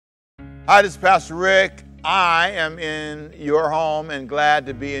Hi, this is Pastor Rick. I am in your home and glad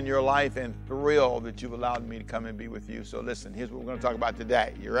to be in your life and thrilled that you've allowed me to come and be with you. So listen, here's what we're going to talk about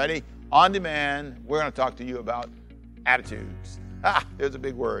today. You ready? On demand, we're going to talk to you about attitudes. There's a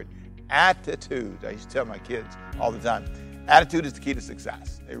big word. Attitudes. I used to tell my kids all the time. Attitude is the key to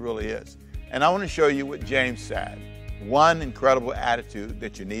success. It really is. And I want to show you what James said. One incredible attitude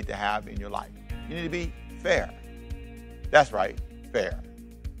that you need to have in your life. You need to be fair. That's right, fair.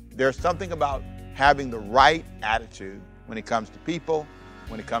 There's something about having the right attitude when it comes to people,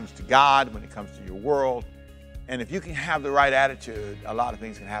 when it comes to God, when it comes to your world. And if you can have the right attitude, a lot of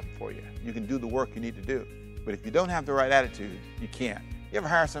things can happen for you. You can do the work you need to do. But if you don't have the right attitude, you can't. You ever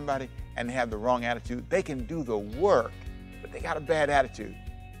hire somebody and they have the wrong attitude? They can do the work, but they got a bad attitude.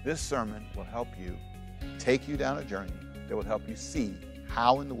 This sermon will help you take you down a journey that will help you see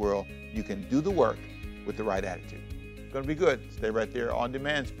how in the world you can do the work with the right attitude. It's going to be good. Stay right there. On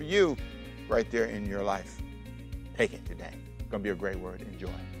demand for you, right there in your life. Take it today. It's going to be a great word. Enjoy.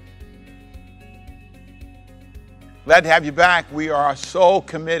 Glad to have you back. We are so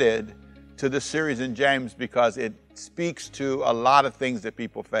committed to this series in James because it speaks to a lot of things that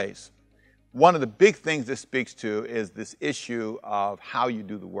people face. One of the big things it speaks to is this issue of how you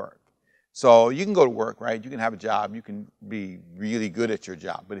do the work. So you can go to work, right? You can have a job. You can be really good at your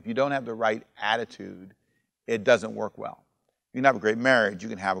job. But if you don't have the right attitude, it doesn't work well. You can have a great marriage. You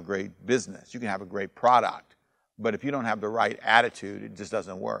can have a great business. You can have a great product. But if you don't have the right attitude, it just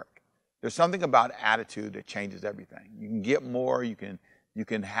doesn't work. There's something about attitude that changes everything. You can get more. You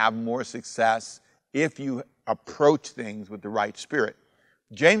can have more success if you approach things with the right spirit.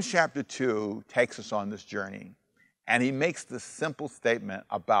 James chapter 2 takes us on this journey, and he makes this simple statement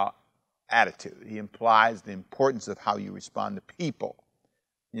about attitude. He implies the importance of how you respond to people,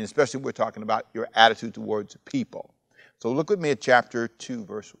 and especially we're talking about your attitude towards people. So look with me at chapter 2,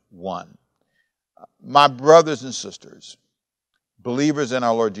 verse 1. My brothers and sisters, believers in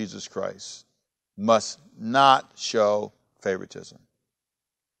our Lord Jesus Christ, must not show favoritism.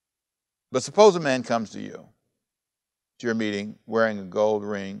 But suppose a man comes to you, to your meeting, wearing a gold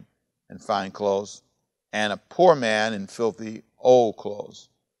ring and fine clothes, and a poor man in filthy old clothes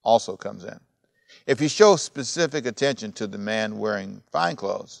also comes in. If you show specific attention to the man wearing fine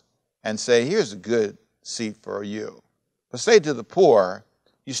clothes and say, here's a good seat for you, but say to the poor,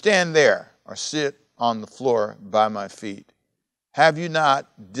 you stand there or sit on the floor by my feet, have you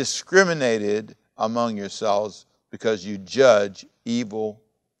not discriminated among yourselves because you judge evil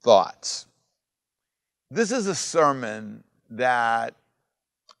thoughts? This is a sermon that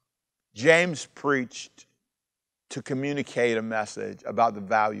James preached to communicate a message about the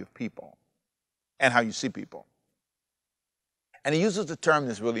value of people and how you see people. And he uses a term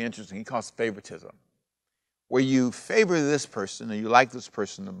that's really interesting. He calls favoritism, where you favor this person or you like this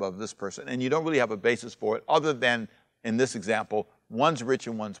person above this person, and you don't really have a basis for it other than, in this example, one's rich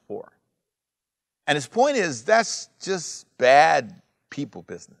and one's poor. And his point is that's just bad people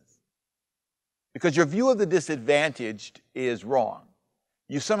business. Because your view of the disadvantaged is wrong.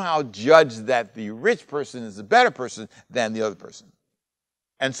 You somehow judge that the rich person is a better person than the other person.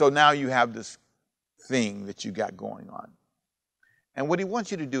 And so now you have this thing that you got going on. And what he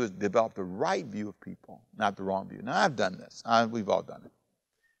wants you to do is develop the right view of people, not the wrong view. Now, I've done this. We've all done it.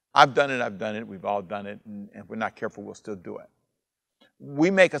 I've done it. We've all done it. And if we're not careful, we'll still do it.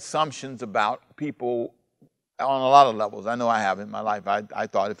 We make assumptions about people on a lot of levels. I know I have in my life. I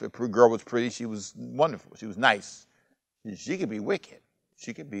thought if a girl was pretty, she was wonderful. She was nice. She could be wicked.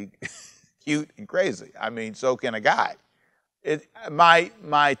 She could be cute and crazy. I mean, so can a guy.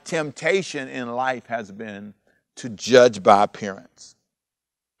 My temptation in life has been to judge by appearance.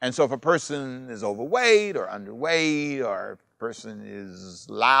 And so if a person is overweight or underweight, or if a person is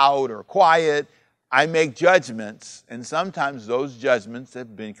loud or quiet, I make judgments, and sometimes those judgments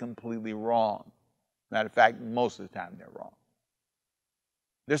have been completely wrong. Matter of fact, most of the time they're wrong.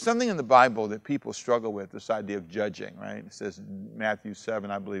 There's something in the Bible that people struggle with, this idea of judging, right? It says in Matthew 7,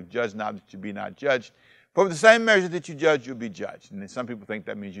 I believe, judge not that you be not judged. For with the same measure that you judge, you'll be judged. And some people think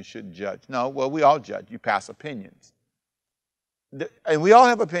that means you shouldn't judge. No, well, we all judge. You pass opinions. And we all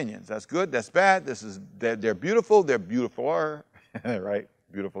have opinions. That's good, that's bad. They're beautiful, they're beautifuler, right?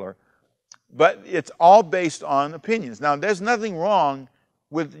 Beautifuler. But it's all based on opinions. Now, there's nothing wrong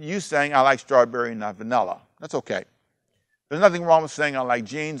with you saying, I like strawberry and not vanilla. That's okay. There's nothing wrong with saying I like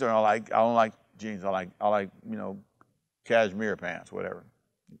jeans or I don't like jeans. I like cashmere pants, whatever.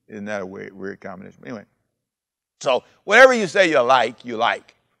 Isn't that a weird combination? Anyway. So whatever you say you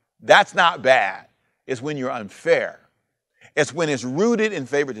like. That's not bad. It's when you're unfair. It's when it's rooted in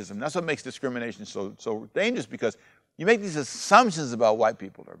favoritism. That's what makes discrimination so dangerous, because You make these assumptions about white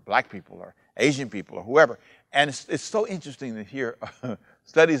people or black people or Asian people or whoever. And it's so interesting to hear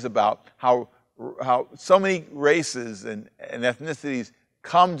studies about how so many races and ethnicities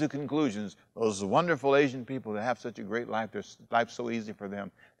come to conclusions. Those wonderful Asian people that have such a great life, their life's so easy for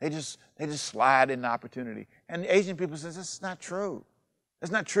them. They just slide into opportunity. And Asian people say, this is not true.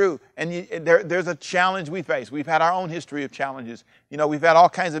 That's not true. And there's a challenge we face. We've had our own history of challenges. You know, we've had all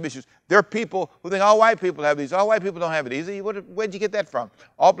kinds of issues. There are people who think all white people have these. All white people don't have it easy. Where'd you get that from?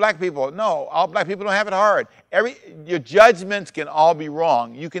 All black people. No, all black people don't have it hard. Your judgments can all be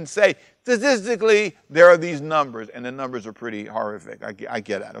wrong. You can say, statistically, there are these numbers, and the numbers are pretty horrific. I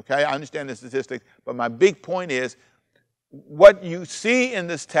get that, okay? I understand the statistics. But my big point is, what you see in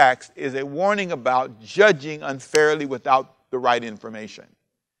this text is a warning about judging unfairly without the right information,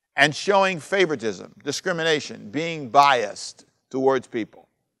 and showing favoritism, discrimination, being biased towards people.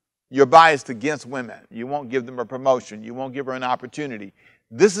 You're biased against women. You won't give them a promotion. You won't give her an opportunity.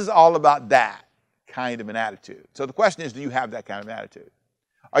 This is all about that kind of an attitude. So the question is, do you have that kind of attitude?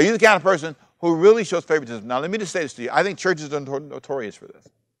 Are you the kind of person who really shows favoritism? Now, let me just say this to you. I think churches are notorious for this.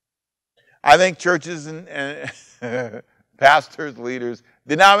 I think churches and pastors, leaders,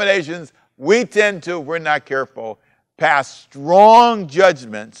 denominations, we tend to, if we're not careful, pass strong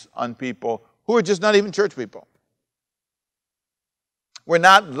judgments on people who are just not even church people. We're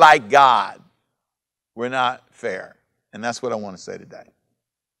not like God. We're not fair. And that's what I want to say today.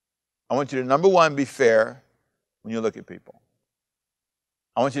 I want you to, number one, be fair when you look at people.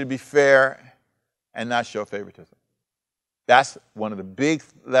 I want you to be fair and not show favoritism. That's one of the big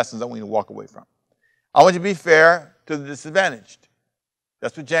lessons I want you to walk away from. I want you to be fair to the disadvantaged.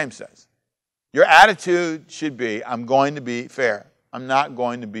 That's what James says. Your attitude should be, I'm going to be fair. I'm not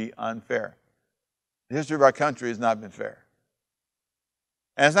going to be unfair. The history of our country has not been fair.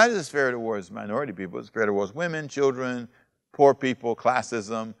 And it's not just fair towards minority people. It's fair towards women, children, poor people,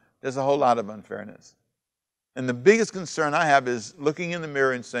 classism. There's a whole lot of unfairness. And the biggest concern I have is looking in the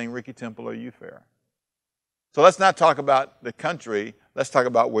mirror and saying, Ricky Temple, are you fair? So let's not talk about the country. Let's talk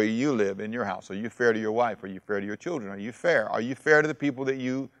about where you live in your house. Are you fair to your wife? Are you fair to your children? Are you fair? Are you fair to the people that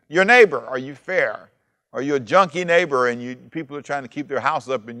your neighbor? Are you fair? Are you a junky neighbor and people are trying to keep their house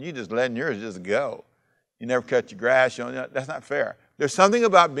up and you just letting yours just go? You never cut your grass. That's not fair. There's something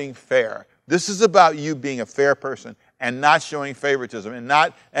about being fair. This is about you being a fair person and not showing favoritism and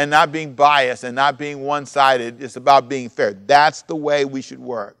not being biased and not being one-sided. It's about being fair. That's the way we should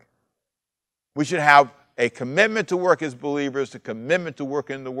work. We should have a commitment to work as believers, a commitment to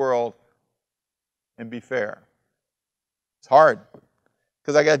work in the world, and be fair. It's hard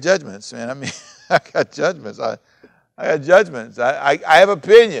because I got judgments, man. I mean, I got judgments. I got judgments. I have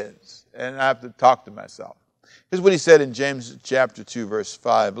opinions, and I have to talk to myself. Here's what he said in James chapter 2, verse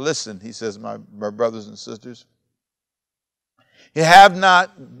 5. Listen, he says, my brothers and sisters. Has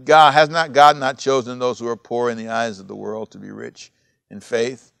not God not chosen those who are poor in the eyes of the world to be rich in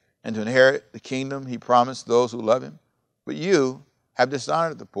faith and to inherit the kingdom he promised those who love him? But you have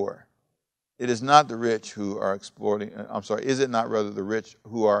dishonored the poor. It is not the rich who are is it not rather the rich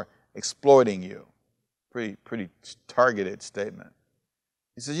who are exploiting you? Pretty targeted statement.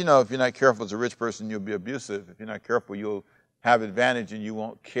 He says, if you're not careful as a rich person, you'll be abusive. If you're not careful, you'll have advantage and you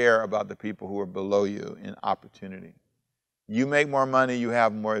won't care about the people who are below you in opportunity. You make more money, you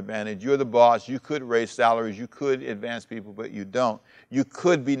have more advantage. You're the boss. You could raise salaries. You could advance people, but you don't. You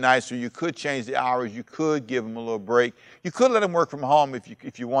could be nicer. You could change the hours. You could give them a little break. You could let them work from home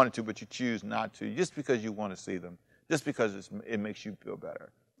if you wanted to, but you choose not to, just because you want to see them, just because it makes you feel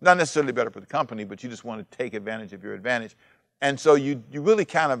better. Not necessarily better for the company, but you just want to take advantage of your advantage. And so you really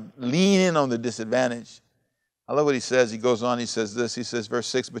kind of lean in on the disadvantage. I love what he says. He goes on, he says this. He says, verse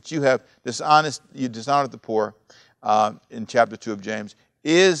 6, but you have dishonored the poor. In chapter 2 of James,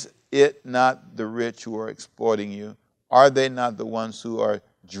 is it not the rich who are exploiting you? Are they not the ones who are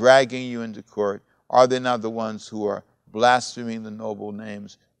dragging you into court? Are they not the ones who are blaspheming the noble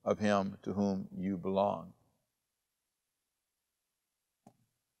names of him to whom you belong?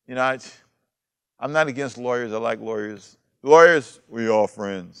 I'm not against lawyers. I like lawyers. Lawyers, we all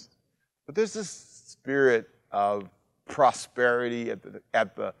friends. But there's this spirit of prosperity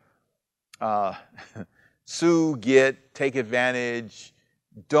at the sue, get, take advantage,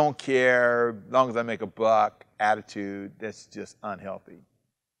 don't care, as long as I make a buck attitude that's just unhealthy.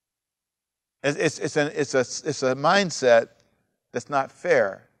 It's a mindset that's not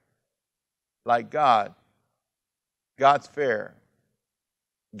fair. Like God. God's fair.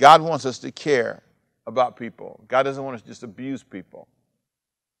 God wants us to care about people. God doesn't want us to just abuse people.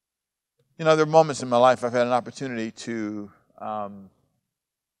 There are moments in my life I've had an opportunity to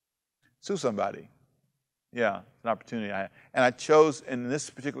sue somebody. Yeah, it's an opportunity I had. And I chose, in this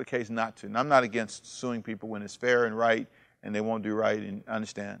particular case, not to. And I'm not against suing people when it's fair and right and they won't do right, and I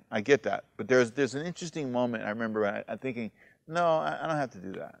understand. I get that. But there's an interesting moment I remember I'm thinking, no, I don't have to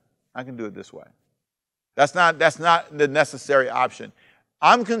do that. I can do it this way. That's not the necessary option.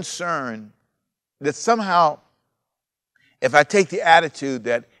 I'm concerned that somehow, if I take the attitude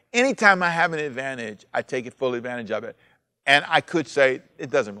that anytime I have an advantage, I take full advantage of it, and I could say, it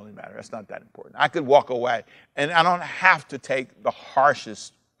doesn't really matter. It's not that important. I could walk away, and I don't have to take the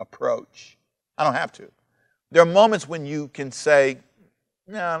harshest approach. I don't have to. There are moments when you can say,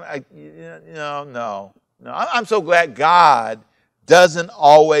 no. I'm so glad God doesn't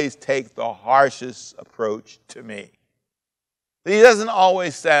always take the harshest approach to me. He doesn't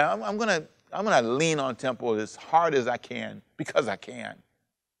always say, I'm going to lean on Temple as hard as I can because I can.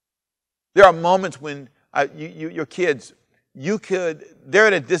 There are moments when your kids, they're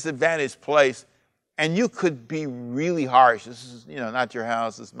at a disadvantaged place, and you could be really harsh. This is, not your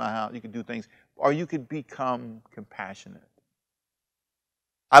house, this is my house. You could do things, or you could become compassionate.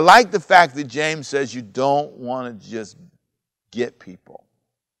 I like the fact that James says you don't want to just get people.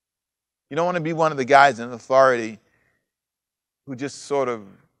 You don't want to be one of the guys in authority who just sort of,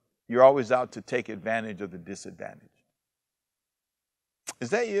 you're always out to take advantage of the disadvantaged. Is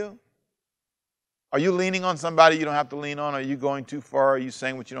that you? Are you leaning on somebody you don't have to lean on? Are you going too far? Are you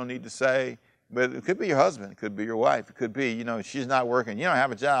saying what you don't need to say? But it could be your husband. It could be your wife. It could be, she's not working. You don't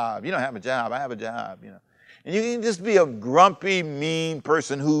have a job. You don't have a job. I have a job, And you can just be a grumpy, mean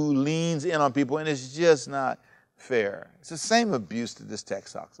person who leans in on people, and it's just not fair. It's the same abuse that this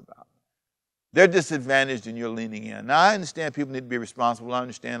text talks about. They're disadvantaged and you're leaning in. Now, I understand people need to be responsible. I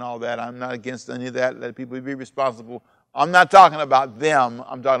understand all that. I'm not against any of that. Let people be responsible. I'm not talking about them.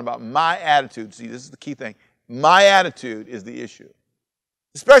 I'm talking about my attitude. See, this is the key thing. My attitude is the issue,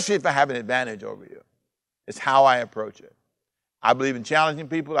 especially if I have an advantage over you. It's how I approach it. I believe in challenging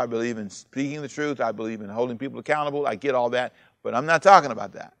people. I believe in speaking the truth. I believe in holding people accountable. I get all that. But I'm not talking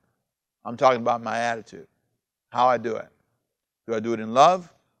about that. I'm talking about my attitude, how I do it. Do I do it in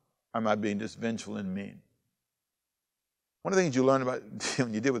love? Or am I being just vengeful and mean? One of the things you learn about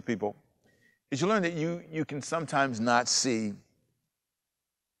when you deal with people is you learn that you can sometimes not see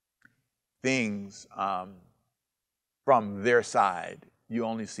things from their side. You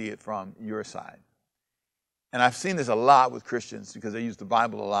only see it from your side. And I've seen this a lot with Christians because they use the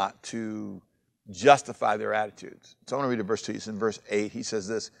Bible a lot to justify their attitudes. So I want to read a verse to you. It's in verse 8. He says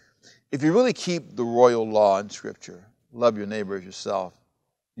this, if you really keep the royal law in Scripture, love your neighbor as yourself,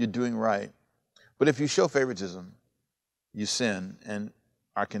 you're doing right. But if you show favoritism, you sin and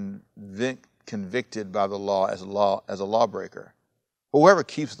are convicted by the law as a lawbreaker. Whoever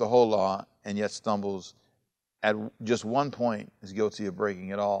keeps the whole law and yet stumbles at just one point is guilty of breaking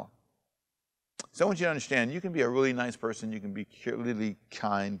it all. So I want you to understand, you can be a really nice person, you can be really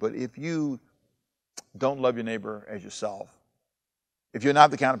kind, but if you don't love your neighbor as yourself, if you're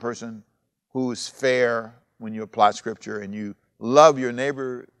not the kind of person who is fair when you apply Scripture and you love your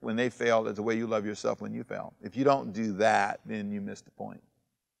neighbor when they fail as the way you love yourself when you fail. If you don't do that, then you miss the point.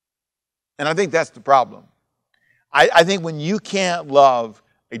 And I think that's the problem. I think when you can't love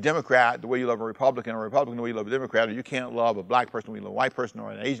a Democrat the way you love a Republican, or a Republican the way you love a Democrat, or you can't love a black person the way you love a white person,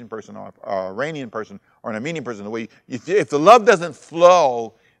 or an Asian person, or an Iranian person, or an Armenian person the way if the love doesn't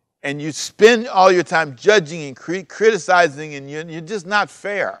flow and you spend all your time judging and criticizing and you're just not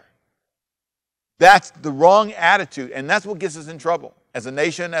fair. That's the wrong attitude, and that's what gets us in trouble. As a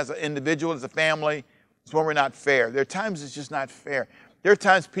nation, as an individual, as a family, it's when we're not fair. There are times it's just not fair. There are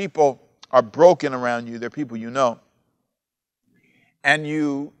times people are broken around you. There are people you know. And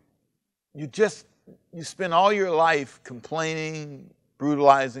you spend all your life complaining,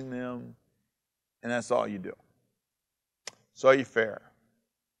 brutalizing them, and that's all you do. So are you fair?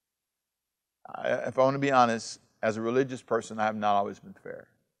 If I want to be honest, as a religious person, I have not always been fair.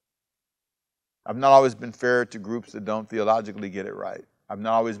 I've not always been fair to groups that don't theologically get it right. I've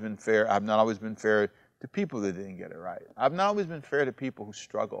not always been fair. I've not always been fair to people that didn't get it right. I've not always been fair to people who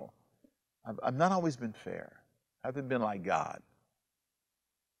struggle. I've not always been fair. I haven't been like God.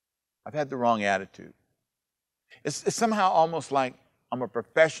 I've had the wrong attitude. It's somehow almost like I'm a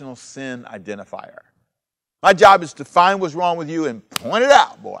professional sin identifier. My job is to find what's wrong with you and point it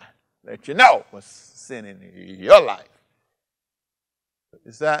out, boy. Let you know what's sin in your life.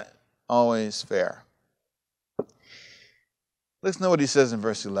 Is that always fair? Let's know what he says in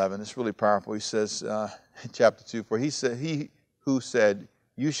verse 11. It's really powerful. He says in chapter 2, for he who said,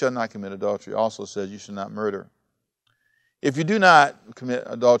 you shall not commit adultery, also says you shall not murder. If you do not commit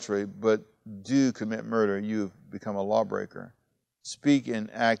adultery, but do commit murder, you've become a lawbreaker. speak and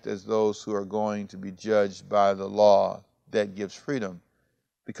act as those who are going to be judged by the law that gives freedom.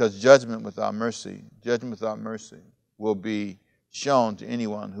 Because judgment without mercy will be shown to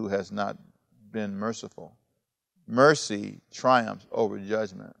anyone who has not been merciful. Mercy triumphs over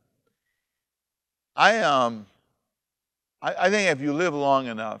judgment. I think if you live long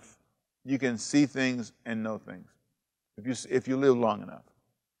enough, you can see things and know things. If you live long enough.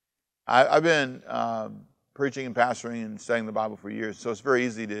 I've been preaching and pastoring and studying the Bible for years, so it's very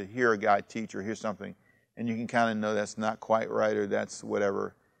easy to hear a guy teach or hear something, and you can kind of know that's not quite right or that's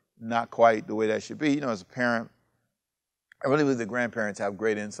whatever, not quite the way that should be. You know, as a parent, I really believe the grandparents have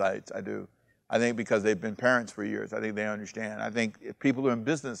great insights. I do. I think because they've been parents for years, I think they understand. I think if people who are in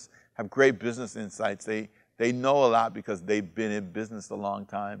business have great business insights. They know a lot because they've been in business a long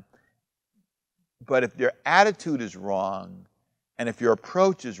time. But if your attitude is wrong, and if your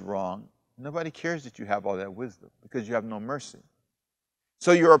approach is wrong, nobody cares that you have all that wisdom because you have no mercy.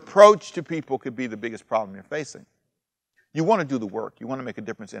 So your approach to people could be the biggest problem you're facing. You want to do the work. You want to make a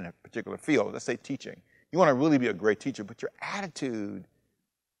difference in a particular field. Let's say teaching. You want to really be a great teacher, but your attitude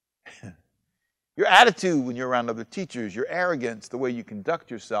when you're around other teachers, your arrogance, the way you conduct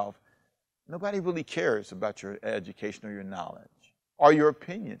yourself, nobody really cares about your education or your knowledge or your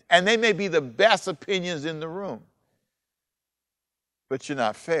opinions. And they may be the best opinions in the room, but you're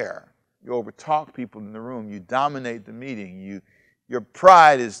not fair. You overtalk people in the room. You dominate the meeting. Your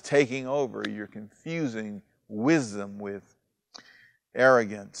pride is taking over. You're confusing wisdom with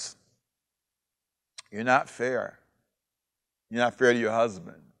arrogance. You're not fair. You're not fair to your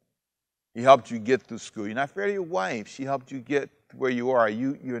husband. He helped you get through school. You're not fair to your wife. She helped you get to where you are.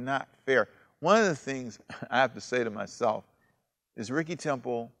 You're not fair. One of the things I have to say to myself is, Ricky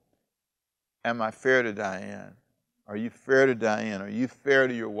Temple, am I fair to Diane? Are you fair to Diane? Are you fair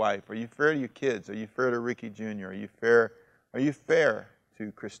to your wife? Are you fair to your kids? Are you fair to Ricky Jr.? Are you fair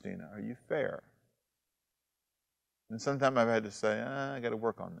to Christina? Are you fair? And sometimes I've had to say, I got to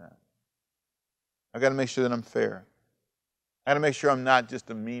work on that. I got to make sure that I'm fair. I got to make sure I'm not just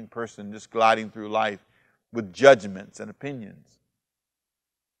a mean person just gliding through life with judgments and opinions.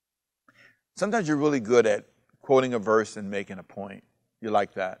 Sometimes you're really good at quoting a verse and making a point. You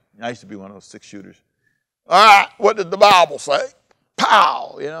like that. I used to be one of those 6-shooters. All right, what did the Bible say?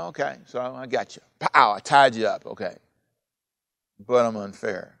 Pow! Okay, so I got you. Pow, I tied you up, okay. But I'm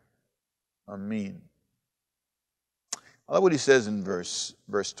unfair. I'm mean. I love what he says in verse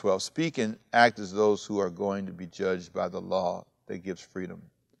 12. Speak and act as those who are going to be judged by the law that gives freedom.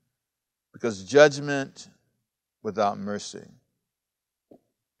 Because judgment without mercy,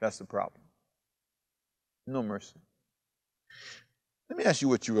 that's the problem. No mercy. Let me ask you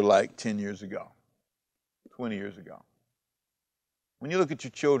what you were like 10 years ago, 20 years ago. When you look at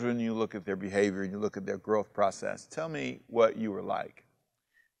your children, you look at their behavior, and you look at their growth process, tell me what you were like.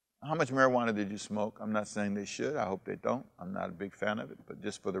 How much marijuana did you smoke? I'm not saying they should. I hope they don't. I'm not a big fan of it, but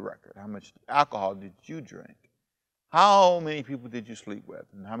just for the record, how much alcohol did you drink? How many people did you sleep with?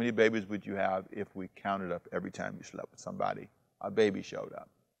 And how many babies would you have if we counted up every time you slept with somebody? A baby showed up.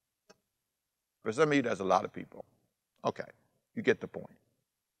 For some of you, that's a lot of people. Okay, you get the point.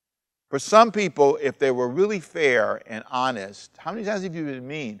 For some people, if they were really fair and honest, how many times have you been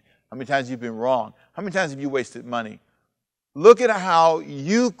mean? How many times have you been wrong? How many times have you wasted money? Look at how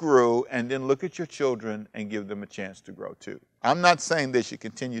you grew and then look at your children and give them a chance to grow too. I'm not saying they should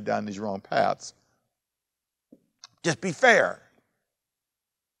continue down these wrong paths. Just be fair.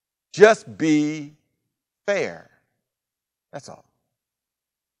 Just be fair. That's all.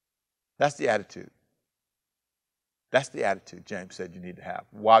 That's the attitude. That's the attitude James said you need to have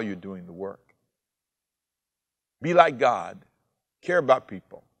while you're doing the work. Be like God. Care about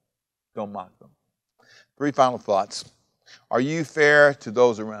people. Don't mock them. 3 final thoughts. Are you fair to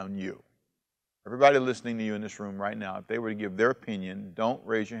those around you? Everybody listening to you in this room right now, if they were to give their opinion, don't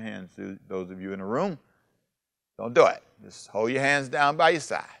raise your hands to those of you in the room. Don't do it. Just hold your hands down by your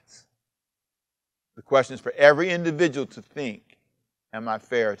sides. The question is for every individual to think, am I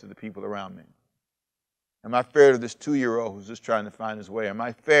fair to the people around me? Am I fair to this 2-year-old who's just trying to find his way? Am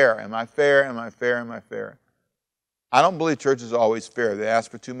I fair? Am I fair? Am I fair? Am I fair? I don't believe church is always fair. They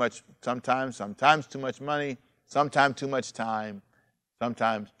ask for too much sometimes too much money, sometimes too much time,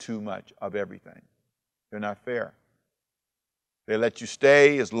 sometimes too much of everything. They're not fair. They let you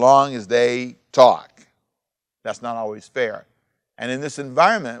stay as long as they talk. That's not always fair. And in this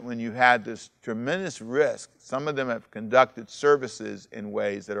environment, when you had this tremendous risk, some of them have conducted services in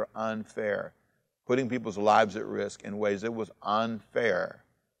ways that are unfair, putting people's lives at risk in ways that was unfair.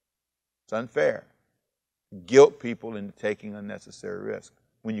 It's unfair. Guilt people into taking unnecessary risk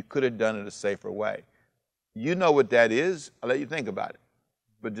when you could have done it a safer way. You know what that is. I'll let you think about it.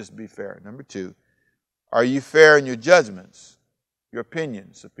 But just be fair. Number 2, are you fair in your judgments, your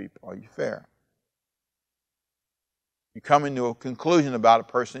opinions of people? Are you fair? You come into a conclusion about a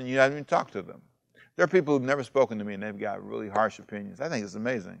person and you haven't even talked to them. There are people who've never spoken to me and they've got really harsh opinions. I think it's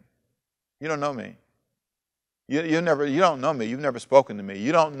amazing. You don't know me. You don't know me. You've never spoken to me.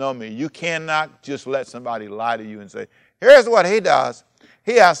 You don't know me. You cannot just let somebody lie to you and say, here's what he does.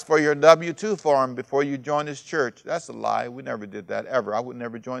 He asked for your W-2 form before you join his church. That's a lie. We never did that, ever. I would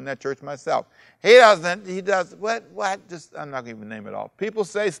never join that church myself. He does, what? Just, I'm not going to even name it all. People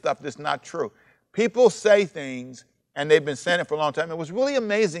say stuff that's not true. People say things, and they've been saying it for a long time. And what's really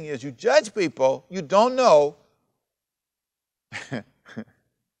amazing is you judge people you don't know.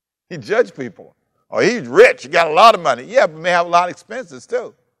 You judge people. Oh, he's rich. He got a lot of money. Yeah, but may have a lot of expenses,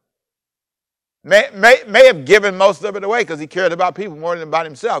 too. May have given most of it away because he cared about people more than about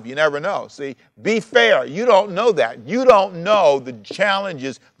himself. You never know. See, be fair. You don't know that. You don't know the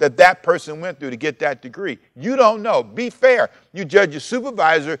challenges that person went through to get that degree. You don't know. Be fair. You judge your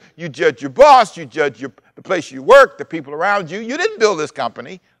supervisor. You judge your boss. You judge the place you work, the people around you. You didn't build this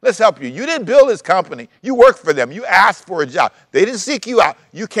company. Let's help you. You didn't build this company. You worked for them. You asked for a job. They didn't seek you out.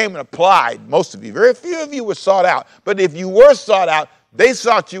 You came and applied, most of you. Very few of you were sought out. But if you were sought out, they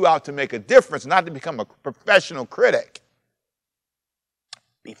sought you out to make a difference, not to become a professional critic.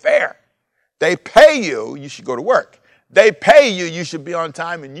 Be fair. They pay you, you should go to work. They pay you, you should be on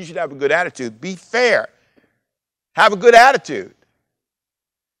time, and you should have a good attitude. Be fair. Have a good attitude.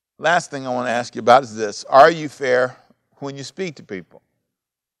 Last thing I want to ask you about is this. Are you fair when you speak to people?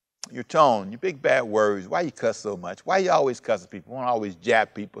 Your tone, your big bad words. Why you cuss so much? Why you always cussing people? Want to always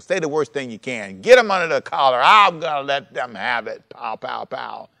jab people? Say the worst thing you can. Get them under the collar. I'm going to let them have it. Pow, pow,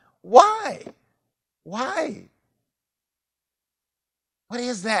 pow. Why? Why? What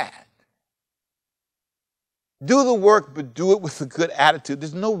is that? Do the work, but do it with a good attitude.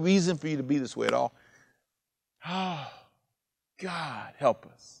 There's no reason for you to be this way at all. Oh, God, help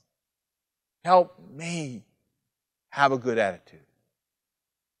us. Help me have a good attitude.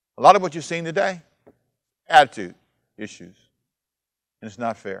 A lot of what you're seeing today, attitude issues. And it's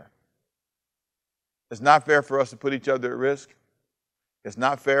not fair. It's not fair for us to put each other at risk. It's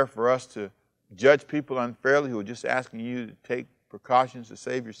not fair for us to judge people unfairly who are just asking you to take precautions to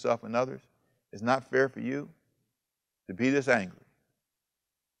save yourself and others. It's not fair for you to be this angry.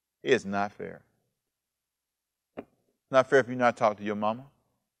 It's not fair. It's not fair for you not to talk to your mama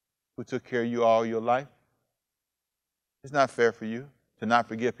who took care of you all your life. It's not fair for you to not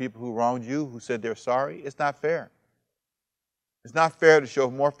forgive people who wronged you, who said they're sorry. It's not fair. It's not fair to show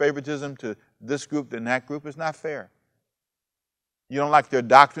more favoritism to this group than that group. It's not fair. You don't like their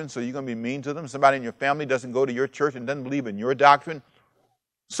doctrine, so you're going to be mean to them. Somebody in your family doesn't go to your church and doesn't believe in your doctrine.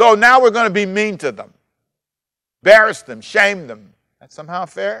 So now we're going to be mean to them. Embarrass them, shame them. That's somehow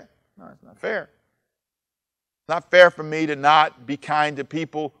fair? No, it's not fair. It's not fair for me to not be kind to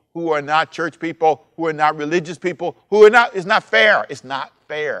people who are not church people, who are not religious people, it's not fair. It's not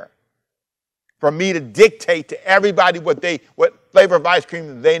fair for me to dictate to everybody what flavor of ice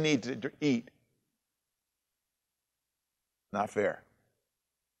cream they need to eat. Not fair.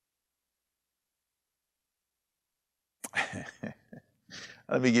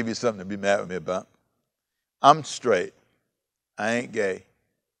 Let me give you something to be mad with me about. I'm straight. I ain't gay.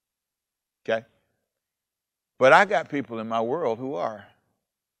 Okay? But I got people in my world who are.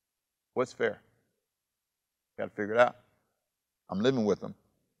 What's fair? Got to figure it out. I'm living with them.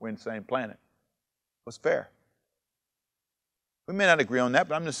 We're in the same planet. What's fair? We may not agree on that,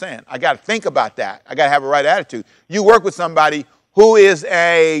 but I'm just saying, I got to think about that. I got to have a right attitude. You work with somebody who is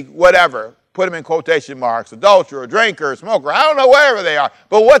a whatever, put them in quotation marks, adulterer, drinker, smoker, I don't know, wherever they are.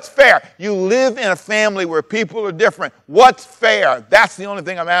 But what's fair? You live in a family where people are different. What's fair? That's the only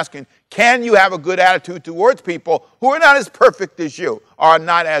thing I'm asking. Can you have a good attitude towards people who are not as perfect as you, are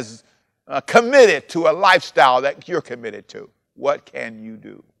not as committed to a lifestyle that you're committed to? What can you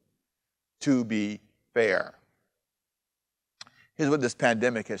do to be fair? Here's what this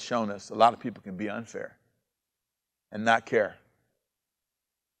pandemic has shown us. A lot of people can be unfair and not care.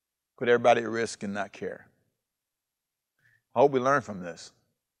 Put everybody at risk and not care. I hope we learn from this.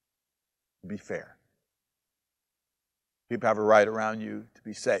 Be fair. People have a right around you to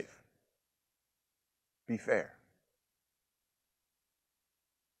be safe. Be fair.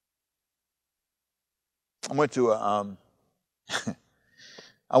 I went to a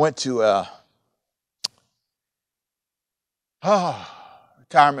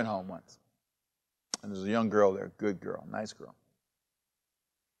retirement home once. And there's a young girl there, good girl, nice girl.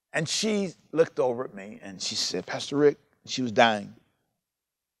 And she looked over at me and she said, Pastor Rick, she was dying.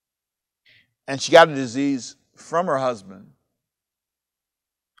 And she got a disease from her husband.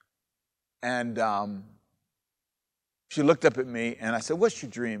 And she looked up at me, and I said, "What's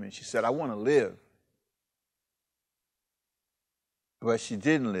your dream?" And she said, "I want to live." But she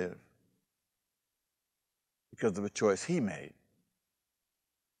didn't live because of a choice he made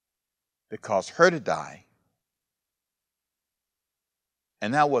that caused her to die.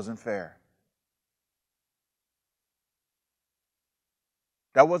 And that wasn't fair.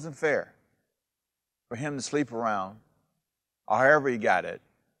 That wasn't fair for him to sleep around, or however he got it,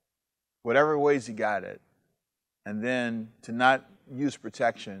 whatever ways he got it, and then to not use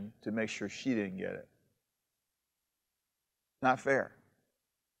protection to make sure she didn't get it. Not fair.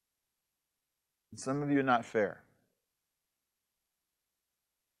 And some of you are not fair.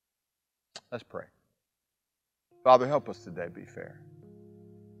 Let's pray. Father, help us today be fair.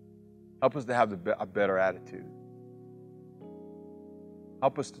 Help us to have a better attitude.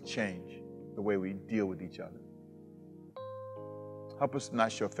 Help us to change the way we deal with each other. Help us to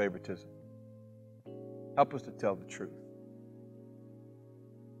not show favoritism. Help us to tell the truth.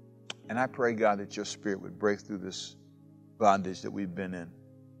 And I pray, God, that your Spirit would break through this bondage that we've been in,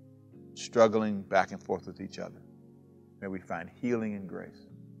 struggling back and forth with each other. May we find healing and grace.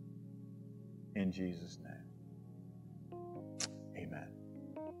 In Jesus' name. Amen.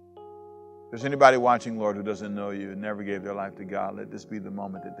 If there's anybody watching, Lord, who doesn't know you and never gave their life to God, let this be the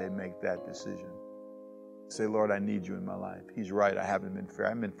moment that they make that decision. Say, Lord, I need you in my life. He's right. I haven't been fair. I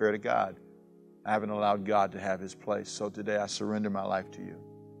haven't been fair to God. I haven't allowed God to have his place. So today I surrender my life to you.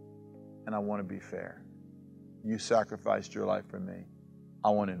 And I want to be fair. You sacrificed your life for me. I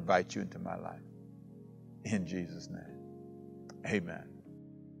want to invite you into my life. In Jesus' name. Amen.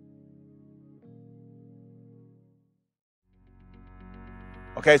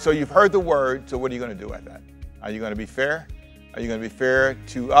 Okay, so you've heard the word. So what are you going to do with that? Are you going to be fair? Are you going to be fair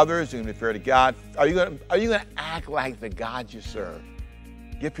to others? Are you going to be fair to God? Are you going to act like the God you serve?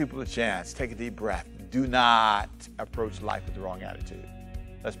 Give people a chance. Take a deep breath. Do not approach life with the wrong attitude.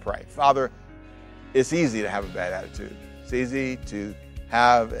 Let's pray. Father, it's easy to have a bad attitude. It's easy to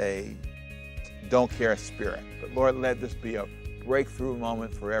have a don't care spirit. But Lord, let this be a breakthrough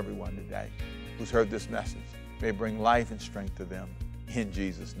moment for everyone today who's heard this message. May it bring life and strength to them. In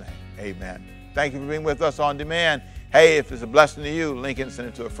Jesus' name, amen. Thank you for being with us on demand. Hey, if it's a blessing to you, link it and send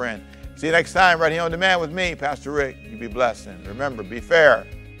it to a friend. See you next time right here on demand with me, Pastor Rick. You be blessed. And remember, be fair,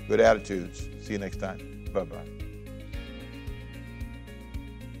 good attitudes. See you next time. Bye-bye.